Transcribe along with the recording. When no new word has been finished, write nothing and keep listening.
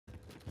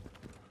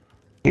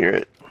Hear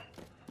it.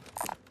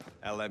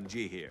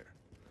 LMG here.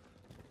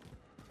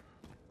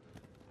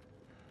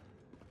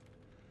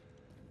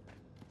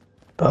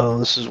 Oh,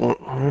 this is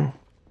one.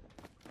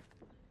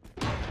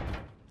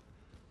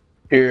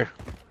 Here.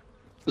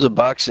 There's a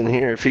box in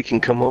here if he can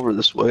come over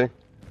this way.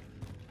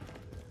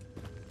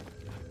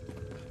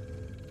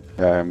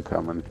 Yeah, I'm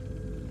coming.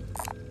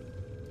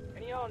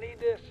 Any of y'all need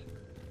this?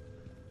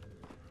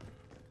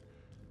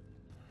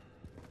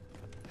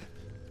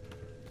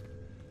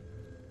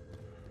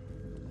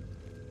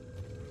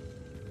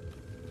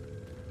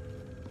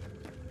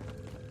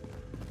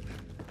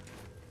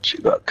 See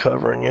about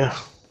covering you.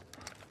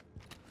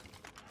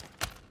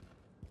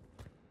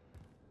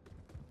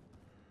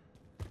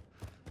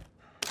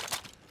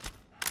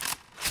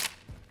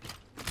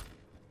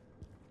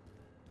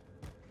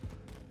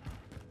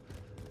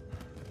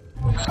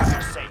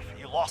 You're safe.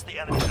 You lost the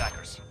enemy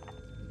trackers.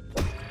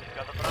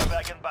 Got the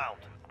throwback inbound.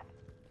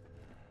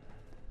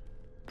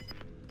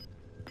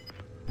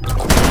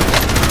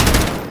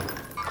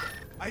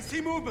 I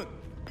see movement.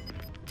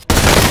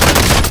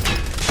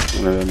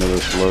 Running into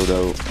this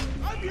loadout.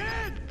 I'm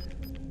hit.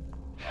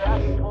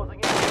 Gas is closing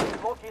in.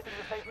 Locating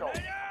the safe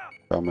zone.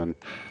 Coming.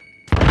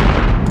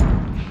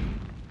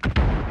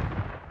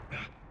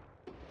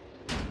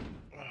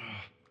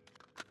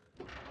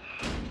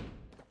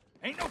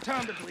 Ain't no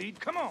time to bleed.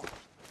 Come on.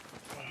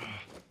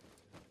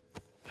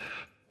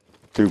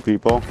 2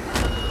 people.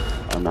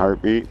 On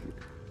heartbeat.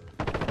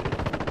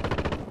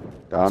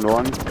 Down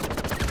one.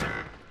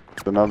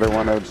 Another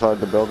one outside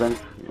the building.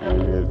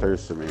 And he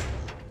thirsty me.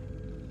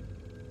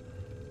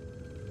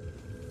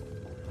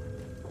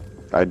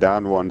 I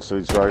downed one, so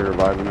he's probably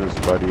reviving his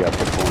buddy at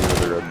the corner of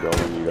the red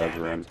building you guys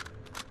are in.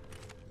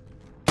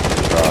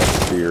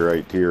 To your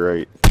right, to your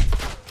right.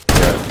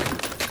 Yeah.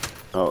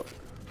 Oh.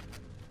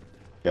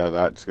 Yeah,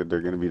 that's good.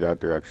 They're gonna be that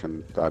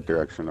direction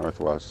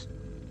northwest.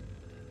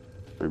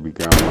 They'll be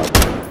ground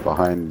level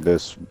behind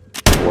this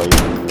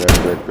blazing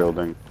red brick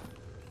building.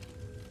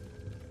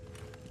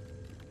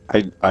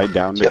 I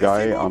downed the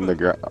guy on the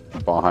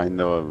behind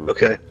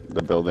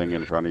the building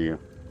in front of you.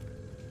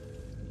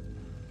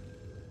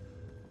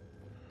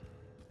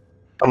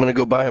 I'm gonna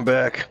go buy him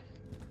back.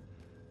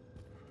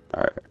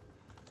 Alright.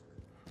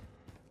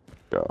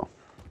 Go.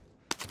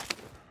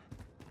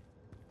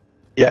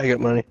 Yeah, I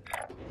got money.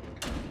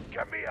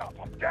 Get me up.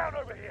 I'm down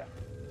over here.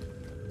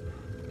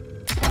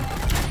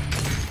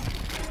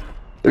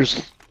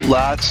 There's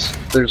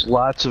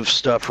lots of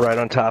stuff right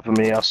on top of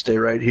me. I'll stay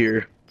right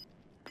here.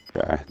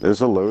 Okay.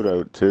 There's a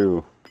loadout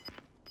too.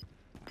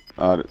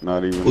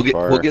 Not even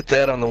far. We'll get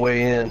that on the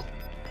way in.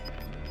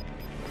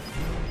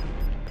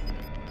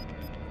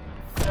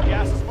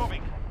 Gas is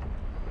moving.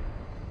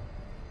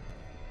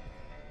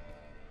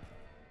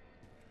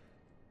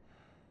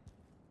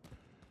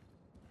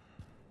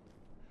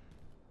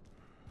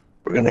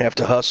 We're gonna have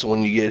to hustle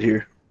when you get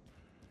here.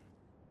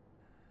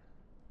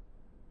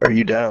 Are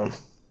you down?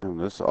 Damn,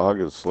 this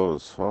AUG is slow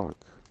as fuck.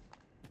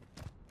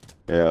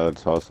 Yeah,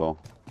 let's hustle.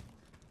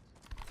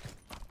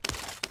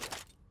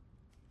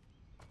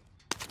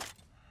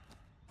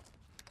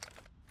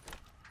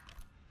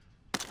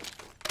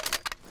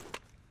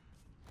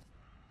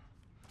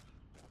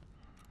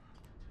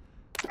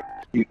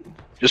 You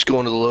just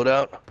going to the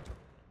loadout?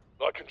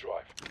 I can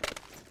drive.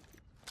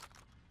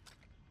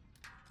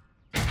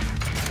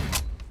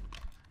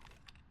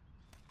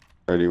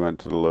 Already went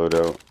to the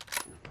loadout.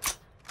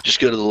 Just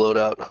go to the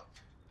loadout.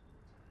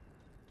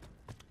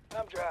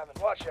 I'm driving.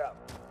 Watch out.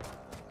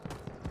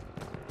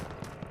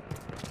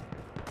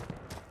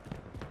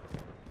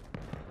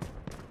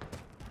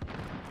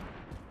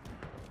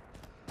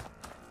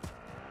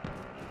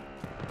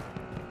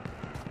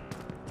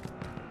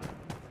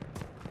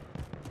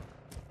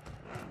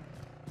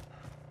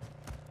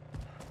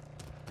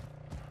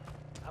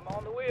 I'm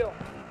on the wheel.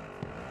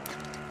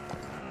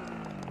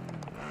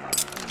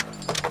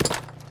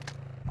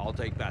 I'll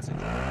take passage.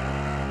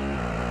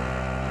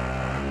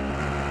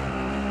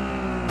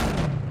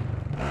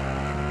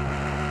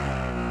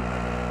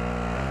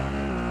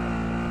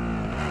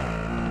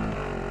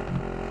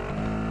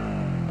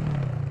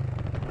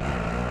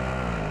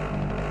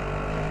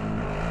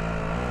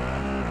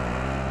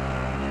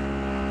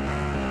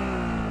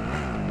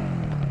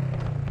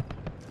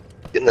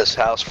 In this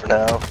house for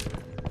now.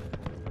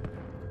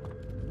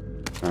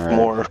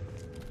 Alright.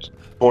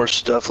 More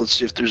stuff. Let's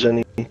see if there's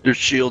any. There's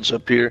shields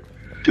up here.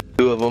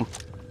 2 of them.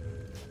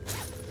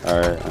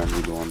 Alright, I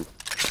need one.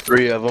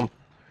 3 of them.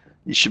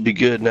 You should be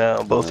good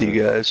now, both of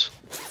you guys.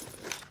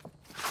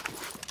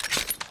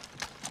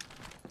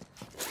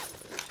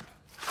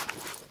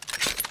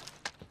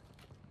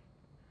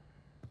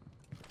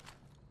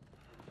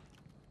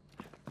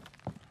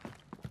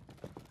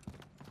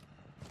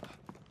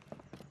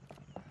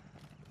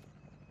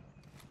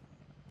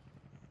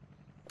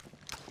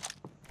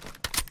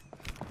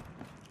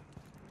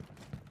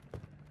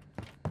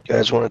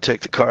 Guys want to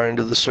take the car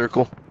into the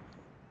circle?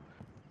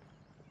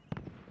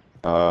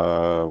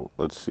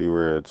 Let's see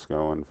where it's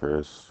going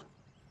first.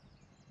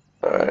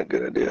 Alright,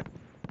 good idea.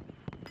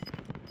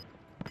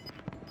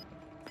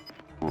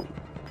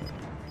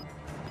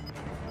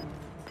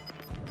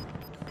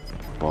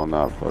 up on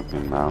that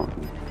fucking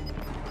mountain.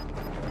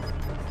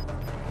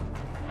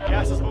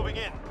 Gas is moving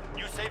in.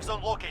 New safe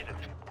zone located.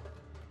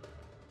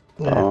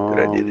 Yeah,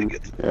 good idea to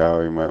get. Yeah,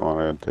 we might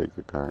want to take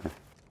the car.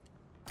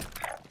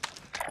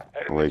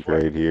 Like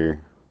right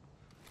here.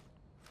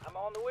 I'm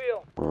on the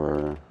wheel.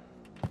 Or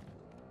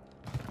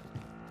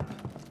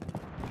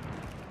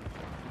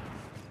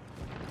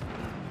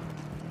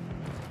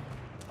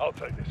I'll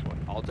take this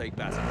one. I'll take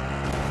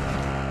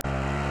passenger.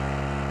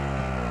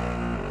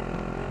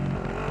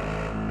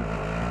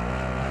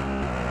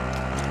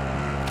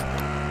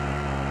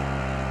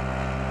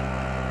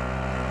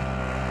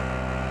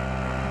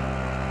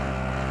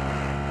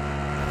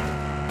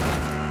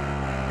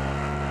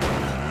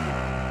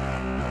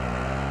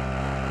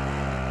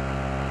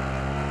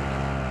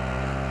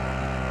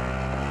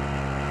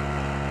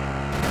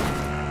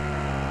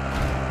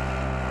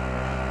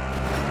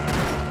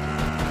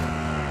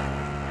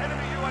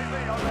 Enemy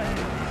UAV overhead.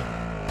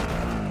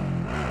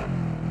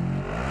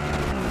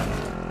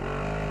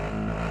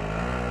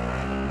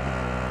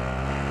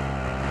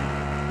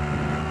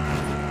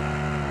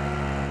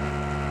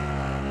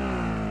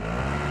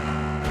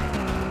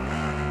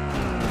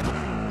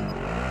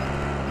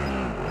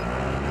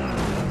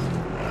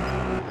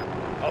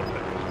 I'll take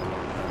this one.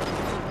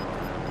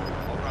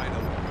 All right,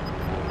 over.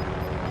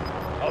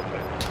 I'll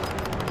take it.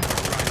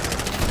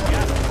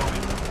 Gas is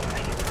moving.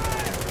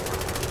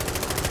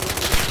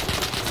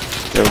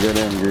 go get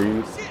in,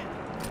 green. Shit!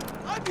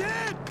 I'm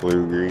hit!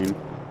 Blue, green.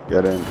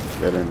 Get in,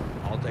 get in,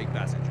 I'll take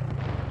passenger.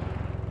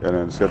 get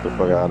in. Let's get the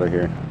fuck out of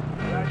here.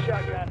 Got a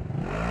shotgun.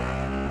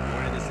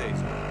 We're in the safe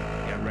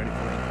zone. Get ready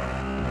for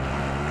incoming.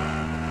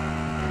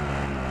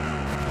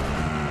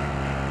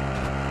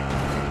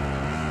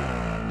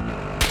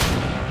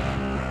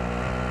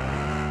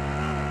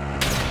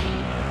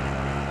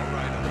 All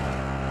right,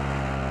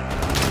 over.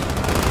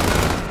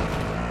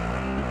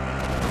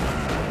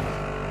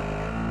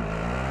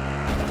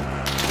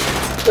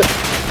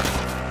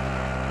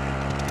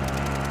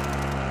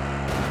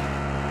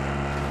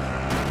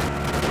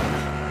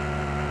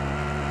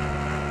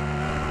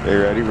 Hey,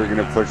 ready? We're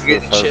gonna push You're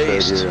this getting house right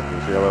chased. here.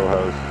 This yellow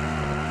house.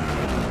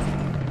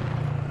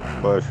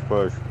 Push,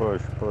 push,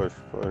 push, push,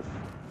 push.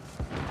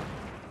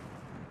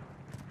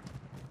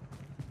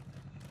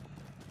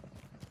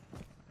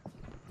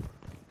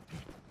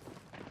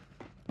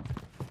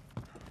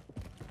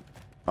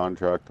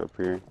 Contract up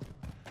here.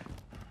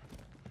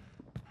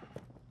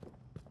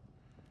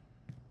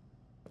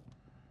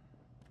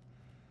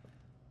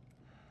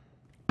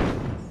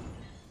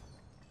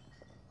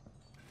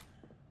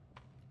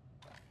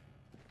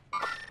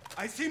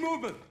 I see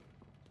movement.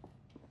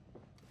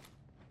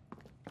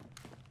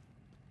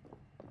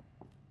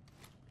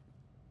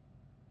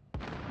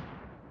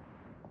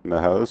 In the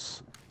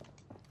house.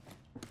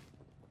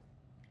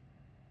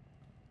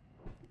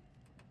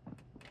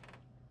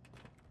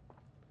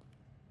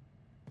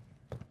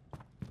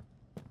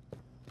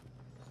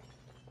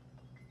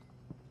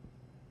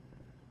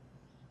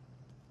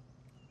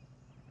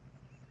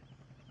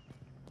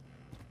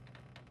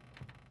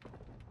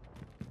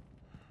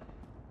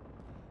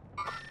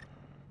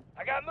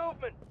 I got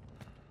movement.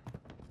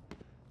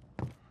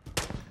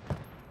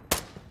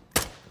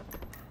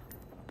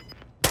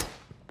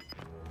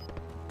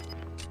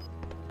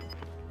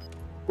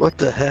 What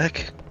the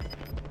heck?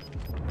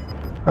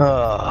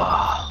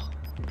 Oh,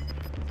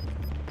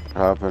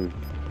 Happened.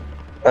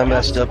 I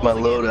messed Gas is up my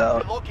closing in.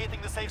 loadout.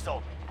 Relocating the safe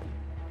zone.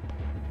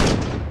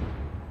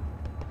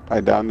 I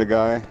downed the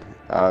guy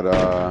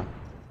at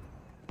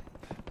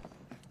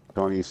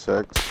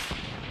 26,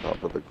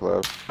 top of the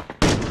cliff.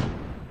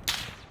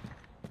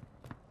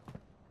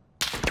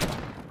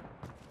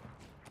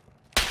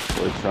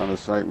 Boys trying to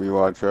snipe me,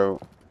 watch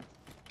out.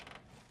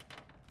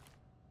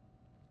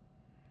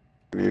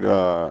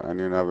 I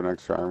need to have an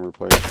extra armor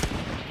plate.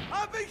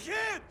 I've been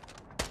hit!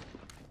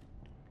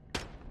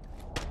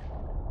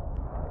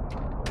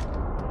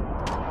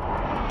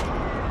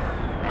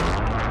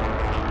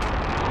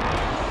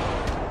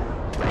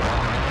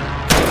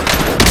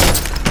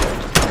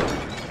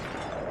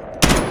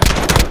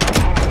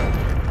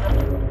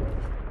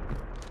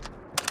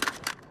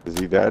 Is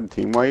he dead?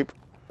 Team wipe?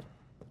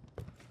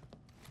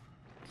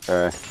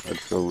 Okay,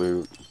 let's go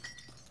loot.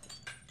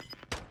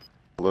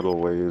 Little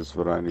ways,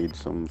 but I need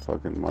some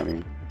fucking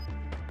money.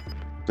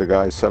 The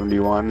guy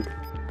 71.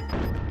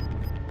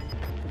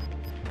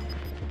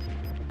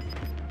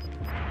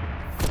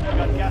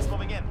 Got gas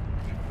moving in.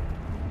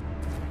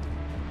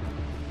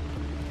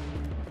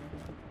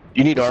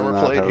 You need He's in armor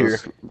that plate here.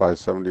 house by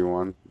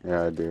 71.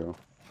 Yeah, I do.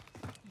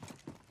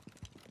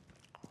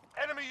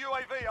 Enemy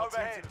UAV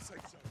overhead.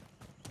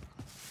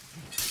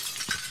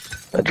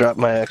 I dropped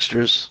my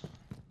extras.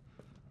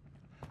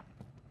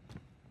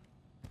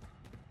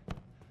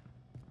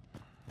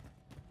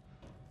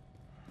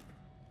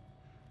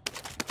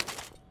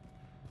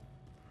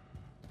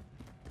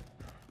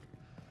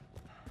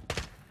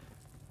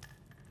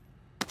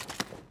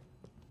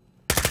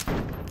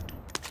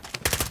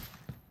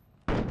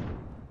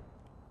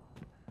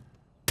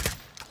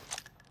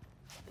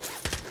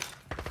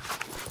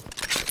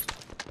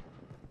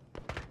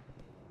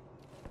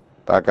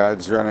 That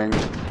guy's running.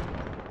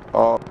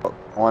 Oh,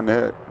 one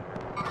hit.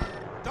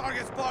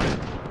 Target spotted.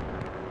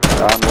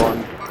 Down one.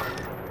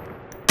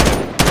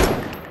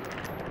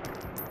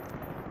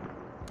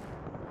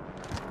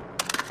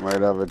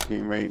 Might have a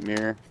teammate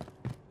near.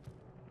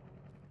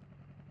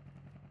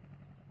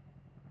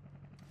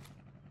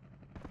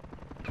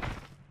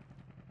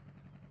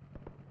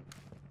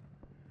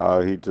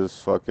 Oh, he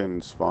just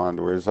fucking spawned.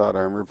 Where's that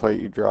armor plate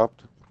you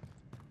dropped?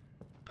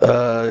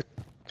 Our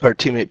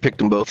teammate picked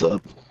them both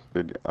up.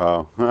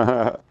 Oh.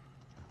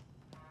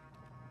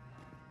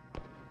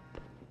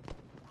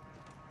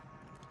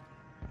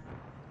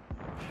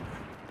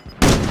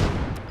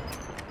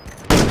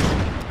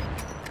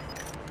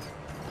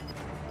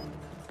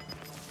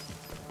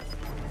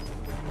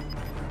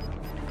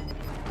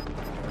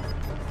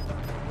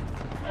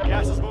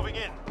 Gas is moving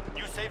in.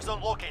 New safe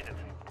zone located.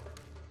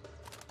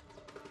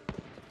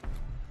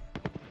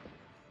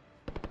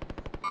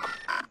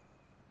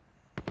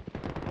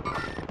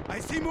 I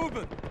see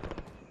movement.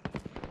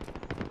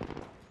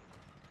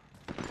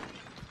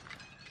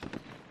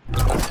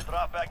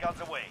 Drop back on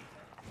the way.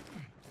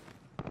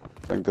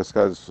 I think this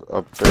guy's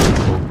up there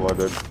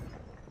full-blooded.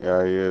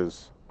 Yeah, he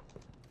is.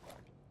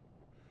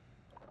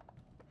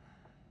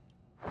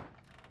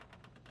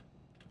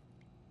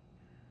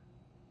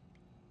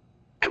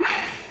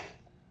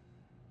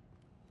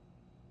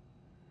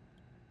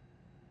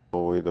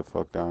 All the way the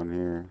fuck down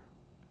here.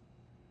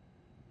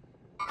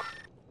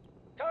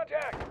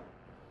 Contact!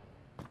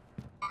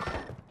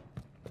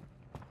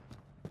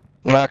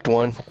 Knocked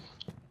one.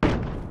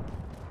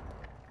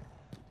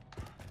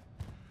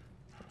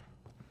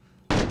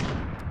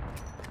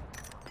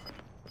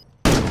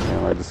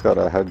 Damn, I just got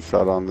a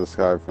headshot on this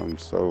guy from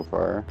so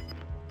far.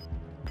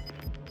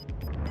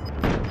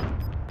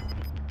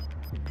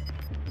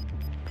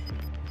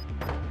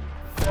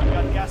 We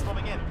got gas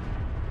moving in.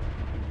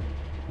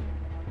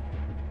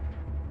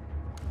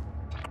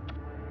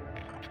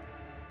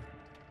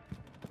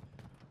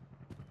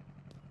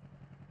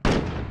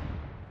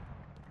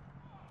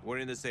 We're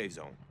in the safe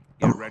zone.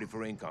 Get ready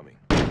for incoming.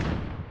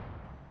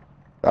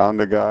 Found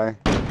the guy.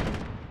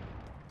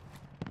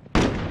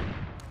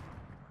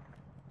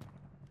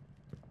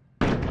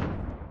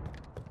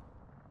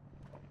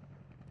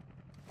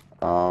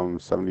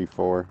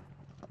 74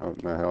 out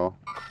in the hill.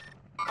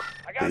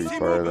 I got Pretty movement.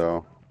 far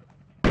though.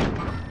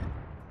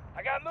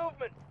 I got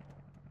movement.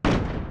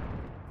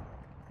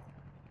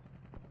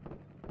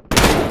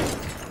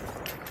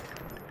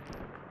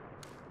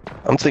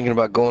 I'm thinking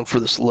about going for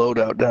this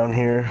loadout down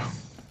here.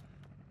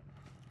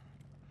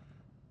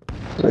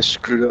 I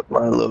screwed up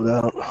my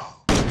loadout.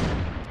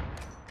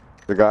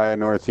 The guy in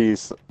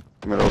northeast,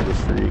 middle of the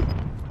street.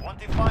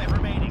 25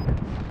 remaining.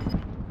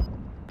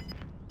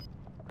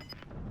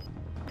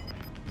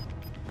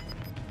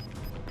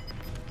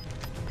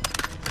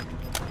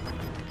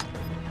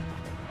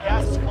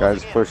 Gas is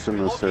Guy's closing in. pushing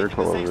the Relocating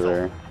circle the safe over zone.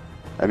 there.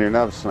 I didn't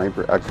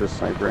have extra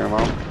sniper ammo.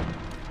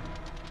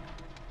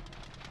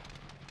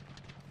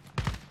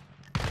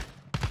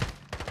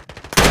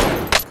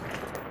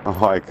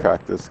 Oh, I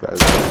cracked this guy's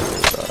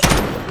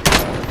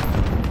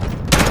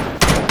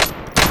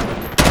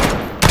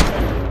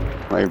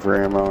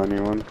sniper ammo,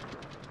 anyone?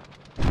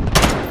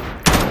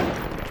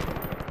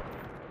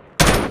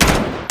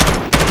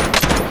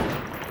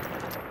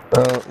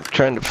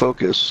 Trying to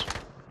focus.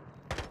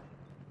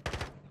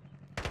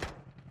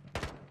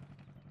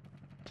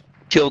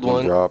 Killed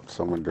one.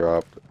 Someone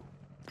dropped.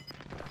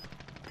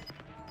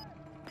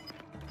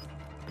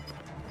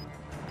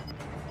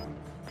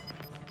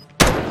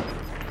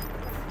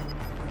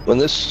 When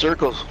this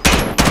circles,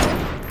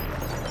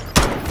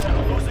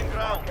 Losing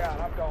ground. God,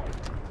 I'm going.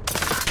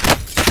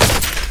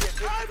 Get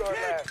disregard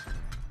last.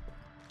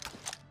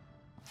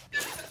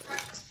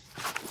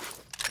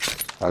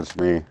 That's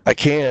me. I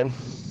can.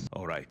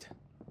 All right.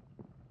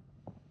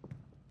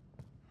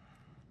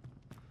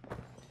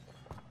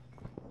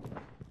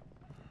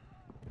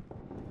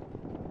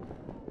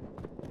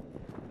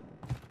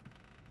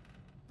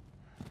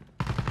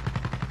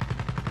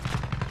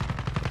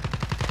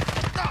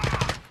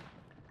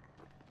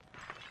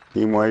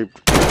 Team wiped.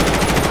 We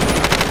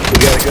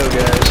gotta go,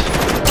 guys.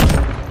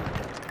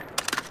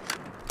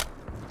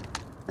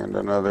 And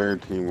another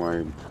team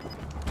wiped.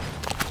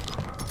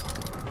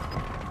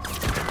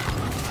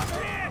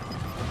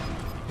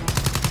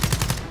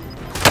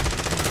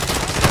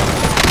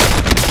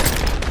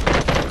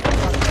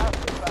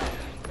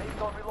 Safe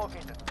zone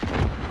relocated.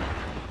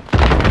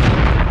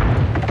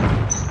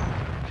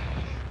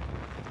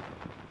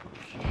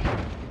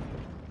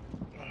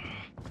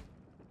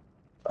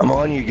 I'm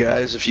on you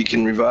guys if you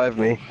can revive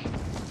me.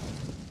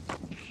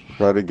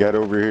 Try to get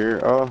over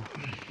here. Oh,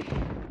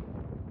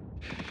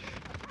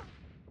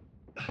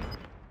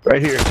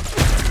 Right here.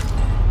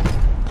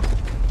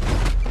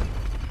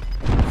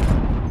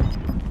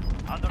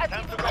 Under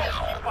 10 to go.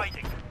 Keep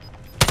fighting.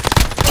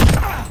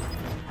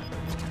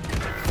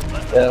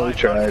 Yeah, we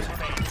tried.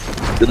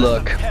 Good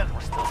luck.